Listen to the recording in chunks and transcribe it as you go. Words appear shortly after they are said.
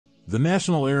The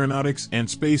National Aeronautics and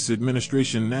Space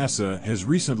Administration (NASA) has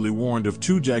recently warned of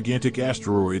two gigantic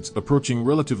asteroids approaching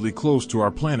relatively close to our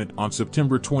planet on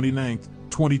September 29,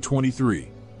 2023.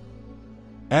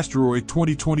 Asteroid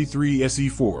 2023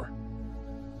 SE4.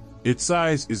 Its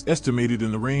size is estimated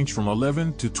in the range from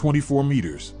 11 to 24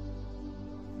 meters.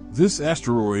 This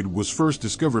asteroid was first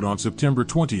discovered on September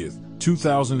 20,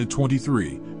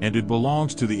 2023, and it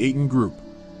belongs to the Easton group.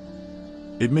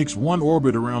 It makes one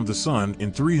orbit around the Sun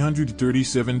in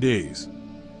 337 days.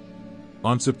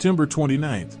 On September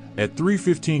 29th, at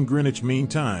 3:15 Greenwich Mean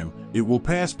Time, it will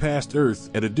pass past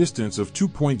Earth at a distance of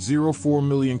 2.04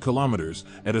 million kilometers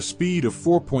at a speed of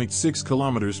 4.6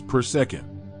 kilometers per second.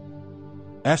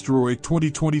 Asteroid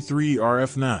 2023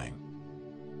 RF9.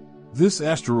 This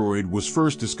asteroid was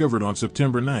first discovered on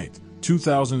September 9,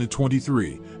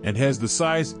 2023, and has the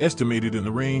size estimated in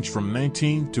the range from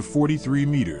 19 to 43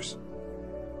 meters.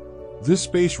 This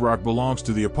space rock belongs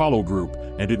to the Apollo group,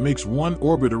 and it makes one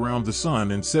orbit around the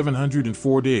Sun in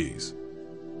 704 days.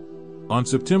 On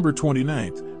September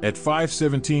 29th, at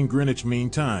 5:17 Greenwich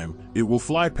Mean Time, it will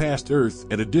fly past Earth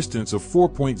at a distance of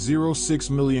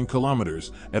 4.06 million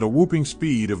kilometers at a whooping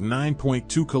speed of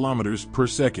 9.2 kilometers per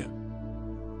second.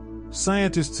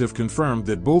 Scientists have confirmed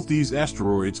that both these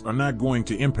asteroids are not going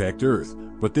to impact Earth,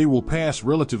 but they will pass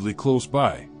relatively close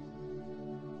by.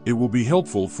 It will be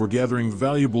helpful for gathering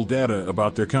valuable data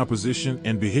about their composition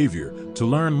and behavior, to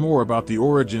learn more about the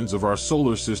origins of our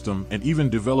solar system and even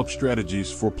develop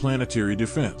strategies for planetary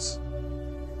defense.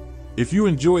 If you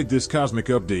enjoyed this cosmic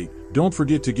update, don't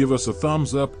forget to give us a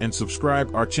thumbs up and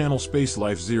subscribe our channel Space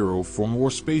Life Zero for more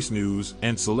space news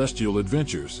and celestial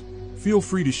adventures. Feel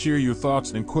free to share your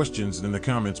thoughts and questions in the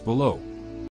comments below.